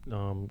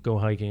go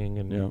hiking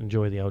and Yeah.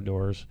 enjoy the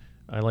outdoors.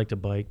 I like to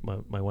bike.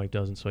 My wife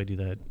doesn't, so I do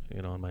that,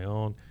 on my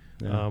own.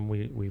 Yeah.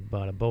 We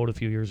bought a boat a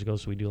few years ago,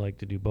 so we do like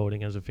to do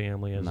boating as a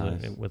family,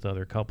 Nice. with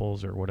other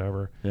couples or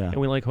whatever. Yeah. And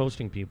we like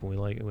hosting people.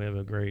 We have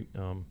a great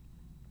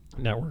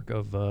network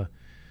of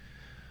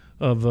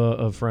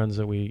friends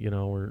that we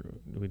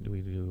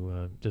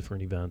do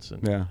different events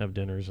and Yeah. have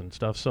dinners and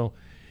stuff. So,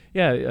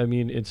 yeah, I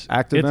mean it's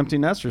Active empty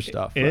nester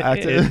stuff. It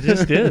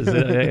just is.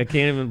 I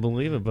can't even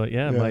believe it. But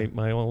yeah. Yeah.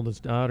 My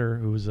oldest daughter,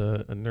 who's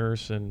a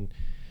nurse, and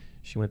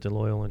she went to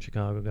Loyola in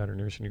Chicago, got her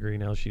nursing degree.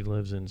 Now she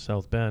lives in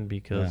South Bend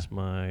because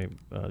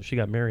she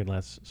got married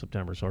last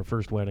September. So our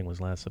first wedding was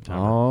last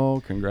September.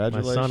 Oh,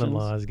 congratulations. My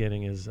son-in-law is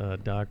getting his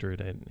doctorate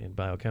in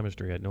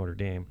biochemistry at Notre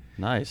Dame.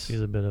 Nice.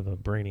 He's a bit of a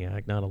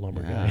brainiac, not a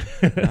lumber guy.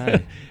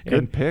 Right. Good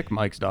And- pick,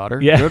 Mike's daughter.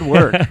 Yeah. Good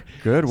work.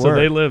 Good work. So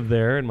they live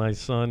there, and my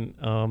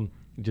son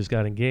just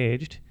got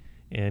engaged,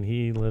 and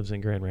he lives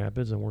in Grand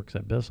Rapids and works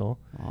at Bissell.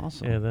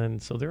 Awesome. And then,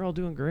 so they're all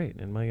doing great.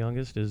 And my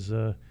youngest is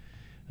a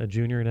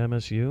junior at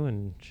MSU,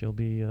 and she'll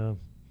be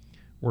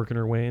working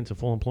her way into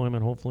full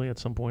employment, hopefully, at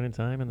some point in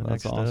time in the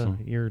That's next awesome.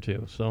 year or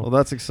two. So Well,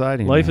 that's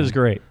exciting. life man. is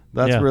great.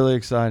 That's Yeah. really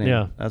exciting.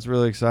 Yeah. That's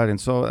really exciting.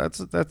 So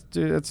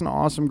dude, it's an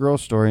awesome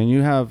growth story, and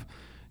you have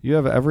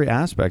every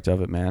aspect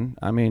of it, man.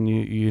 I mean,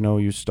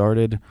 you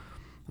started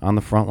on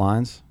the front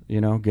lines,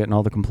 getting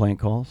all the complaint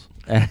calls,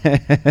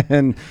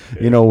 and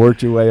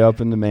worked your way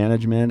up into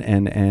management,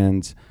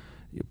 and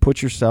you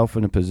put yourself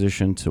in a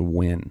position to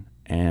win,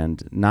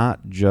 and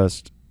not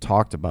just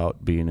talked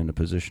about being in a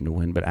position to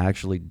win, but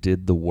actually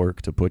did the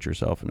work to put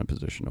yourself in a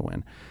position to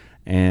win.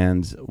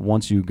 And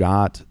once you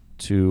got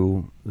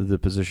to the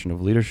position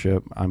of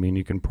leadership, I mean,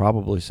 you can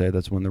probably say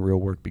that's when the real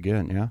work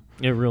began. Yeah.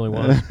 It really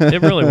was.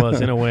 It really was,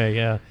 in a way.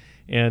 Yeah.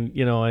 And,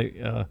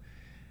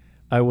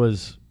 I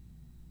was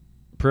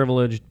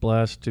privileged,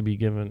 blessed to be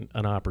given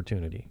an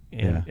opportunity.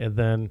 And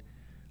then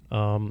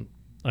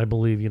I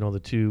believe, the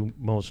two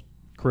most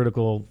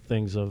critical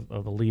things of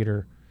a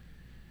leader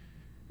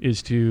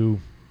is to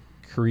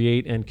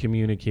create and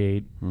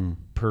communicate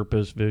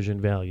purpose, vision,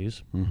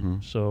 values.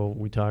 Mm-hmm. So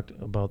we talked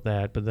about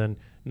that. But then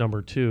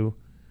number two,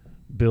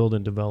 build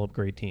and develop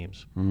great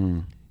teams.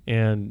 Mm.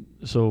 And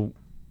so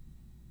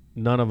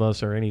none of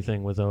us are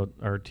anything without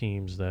our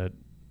teams that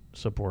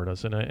support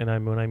us. And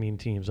when I mean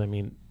teams, I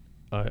mean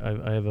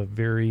I have a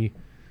very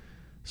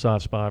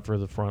soft spot for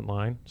the front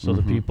line. So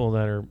the people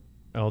that are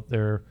out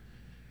there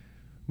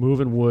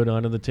moving wood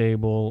onto the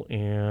table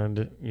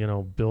and,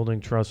 building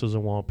trusses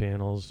and wall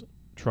panels,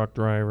 truck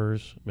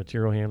drivers,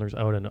 material handlers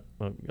out in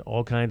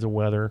all kinds of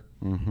weather.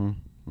 Mm-hmm.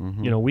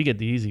 Mm-hmm. We get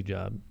the easy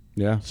job.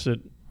 Yeah. Sit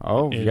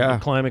Oh, in yeah.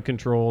 climate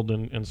controlled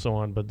and so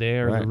on, but they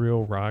are Right. the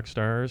real rock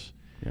stars.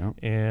 Yeah.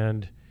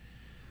 And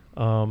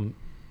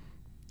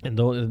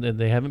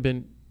they haven't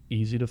been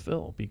easy to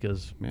fill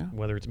because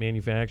whether it's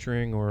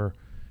manufacturing or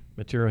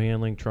material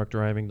handling, truck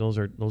driving, those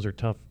are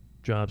tough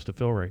jobs to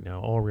fill right now,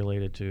 all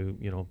related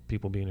to,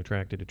 people being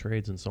attracted to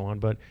trades and so on.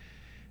 But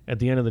at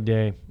the end of the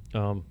day,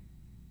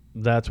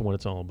 that's what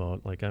it's all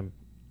about. Like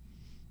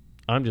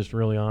I'm just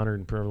really honored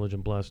and privileged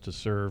and blessed to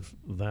serve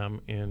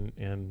them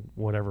in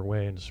whatever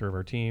way, and to serve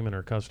our team and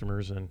our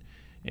customers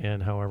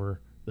and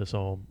however this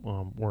all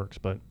works.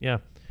 But yeah,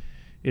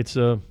 it's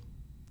a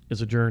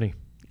journey.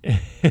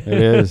 It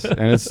is,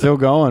 and it's still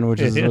going,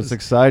 which is what's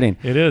exciting.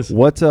 It is.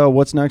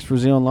 What's next for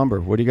Zeeland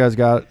Lumber? What do you guys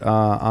got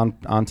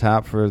on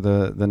tap for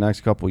the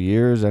next couple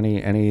years?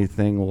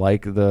 Anything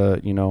like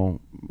the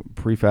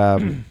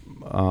prefab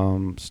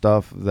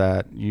stuff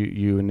that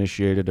you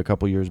initiated a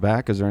couple years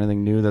back? Is there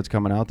anything new that's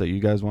coming out that you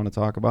guys want to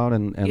talk about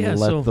and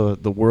let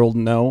the world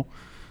know?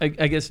 I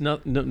guess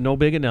no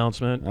big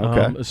announcement.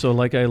 Okay. So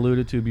like I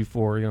alluded to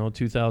before,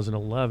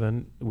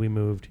 2011 we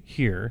moved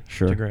here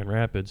to Grand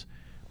Rapids.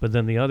 But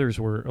then the others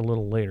were a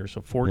little later. So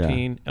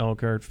 14,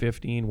 Elkhart,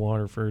 15,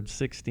 Waterford,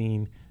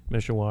 16,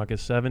 Mishawaka,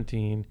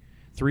 17.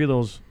 3 of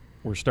those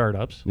were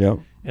startups. Yep.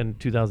 And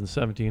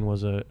 2017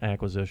 was an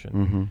acquisition.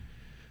 Mm-hmm.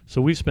 So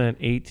we've spent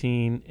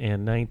 18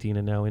 and 19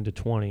 and now into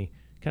 20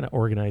 kind of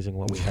organizing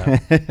what we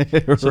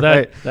have. So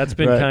that's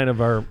been kind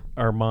of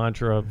our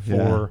mantra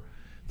for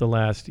the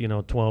last,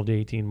 12 to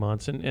 18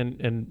 months.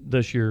 And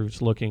this year's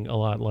looking a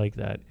lot like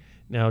that.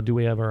 Now, do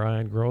we have our eye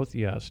on growth?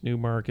 Yes. New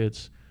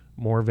markets,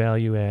 more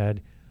value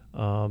add.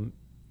 And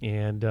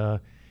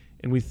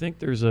we think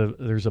there's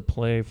a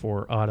play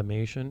for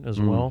automation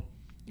as well.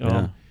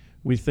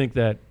 We think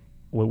that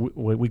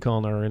what we call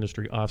in our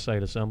industry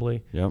offsite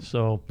assembly. Yep.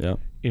 So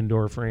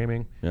indoor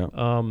framing. Yep.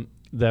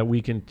 That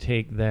we can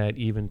take that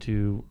even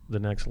to the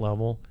next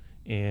level,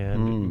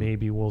 and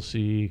maybe we'll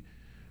see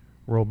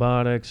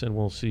robotics, and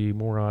we'll see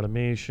more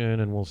automation,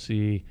 and we'll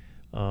see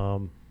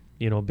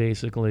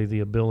basically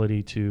the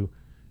ability to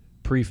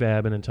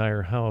prefab an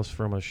entire house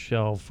from a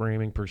shell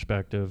framing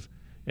perspective,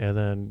 and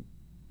then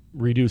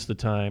reduce the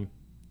time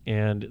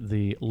and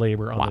the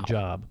labor on the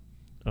job.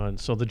 And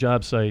so the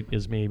job site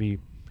is maybe,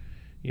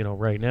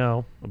 right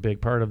now a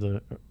big part of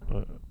the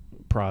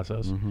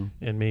process,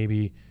 and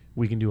maybe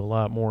we can do a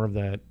lot more of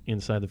that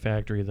inside the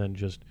factory than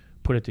just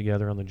put it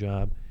together on the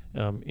job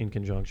in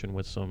conjunction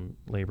with some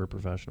labor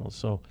professionals.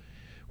 So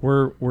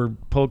we're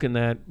poking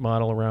that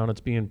model around. It's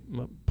being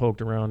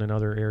poked around in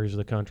other areas of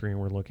the country, and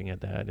we're looking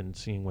at that and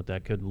seeing what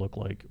that could look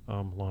like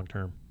long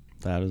term.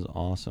 That is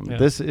awesome. Yeah.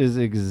 This is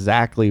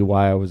exactly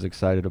why I was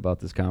excited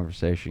about this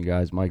conversation,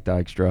 guys. Mike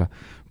Dykstra,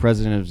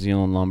 president of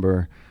Zeeland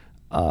Lumber.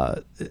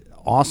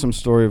 Awesome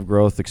story of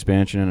growth,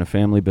 expansion in a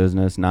family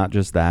business. Not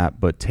just that,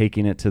 but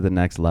taking it to the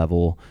next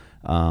level.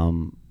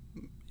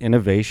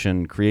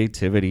 Innovation,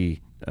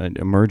 creativity,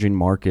 emerging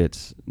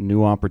markets,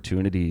 new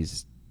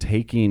opportunities,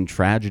 taking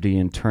tragedy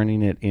and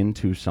turning it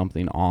into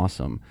something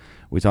awesome.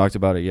 We talked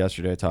about it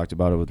yesterday. I talked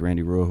about it with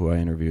Randy Rua, who I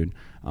interviewed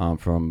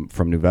from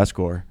New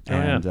Vescor.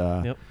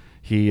 Yep.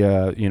 He,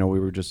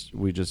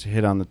 we just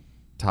hit on the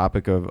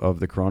topic of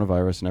the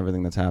coronavirus and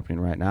everything that's happening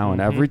right now. Mm-hmm.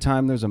 And every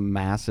time there's a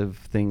massive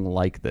thing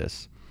like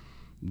this,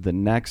 the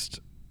next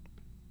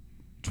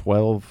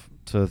 12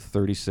 to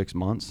 36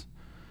 months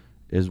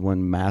is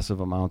when massive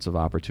amounts of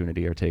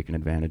opportunity are taken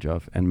advantage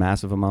of, and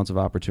massive amounts of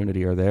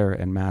opportunity are there,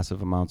 and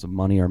massive amounts of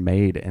money are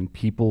made, and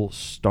people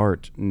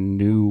start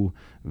new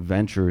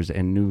ventures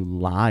and new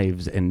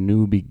lives and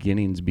new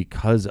beginnings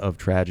because of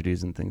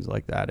tragedies and things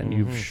like that. And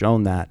you've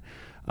shown that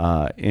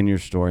in your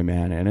story,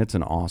 man, and it's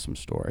an awesome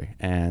story.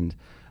 And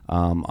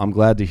I'm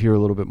glad to hear a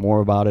little bit more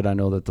about it. I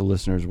know that the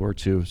listeners were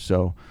too.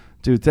 So,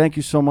 dude, thank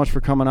you so much for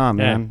coming on,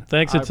 man.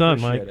 Thanks a ton,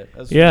 Mike.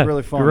 This was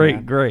really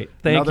fun. Great.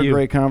 Thank Another you.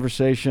 great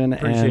conversation.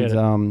 Appreciate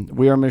and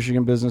we are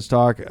Michigan Business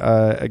Talk.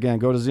 Again,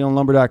 go to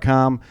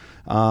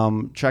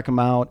zeelandlumber.com. Check them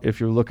out if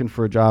you're looking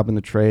for a job in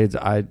the trades.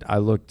 I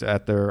looked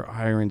at their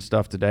hiring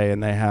stuff today,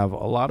 and they have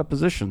a lot of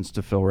positions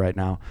to fill right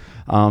now.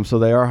 So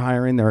they are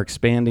hiring. They're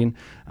expanding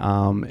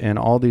in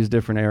all these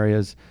different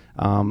areas.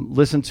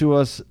 Listen to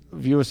us,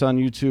 view us on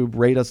YouTube,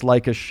 rate us,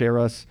 like us, share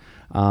us.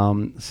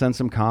 Send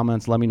some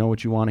comments. Let me know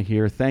what you want to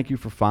hear. Thank you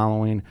for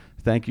following.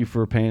 Thank you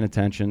for paying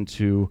attention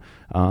to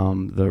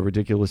the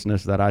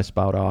ridiculousness that I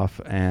spout off.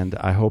 And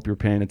I hope you're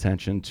paying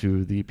attention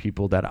to the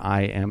people that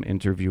I am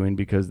interviewing,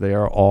 because they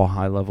are all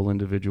high-level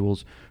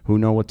individuals who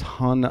know a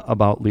ton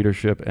about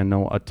leadership and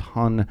know a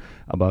ton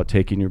about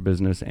taking your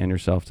business and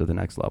yourself to the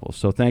next level.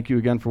 So thank you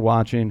again for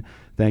watching.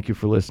 Thank you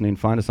for listening.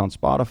 Find us on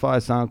Spotify,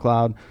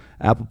 SoundCloud,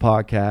 Apple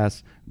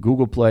Podcasts,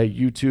 Google Play,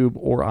 YouTube,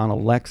 or on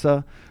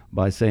Alexa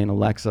by saying,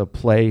 Alexa,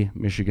 play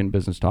Michigan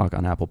Business Talk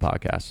on Apple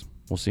Podcasts.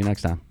 We'll see you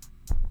next time.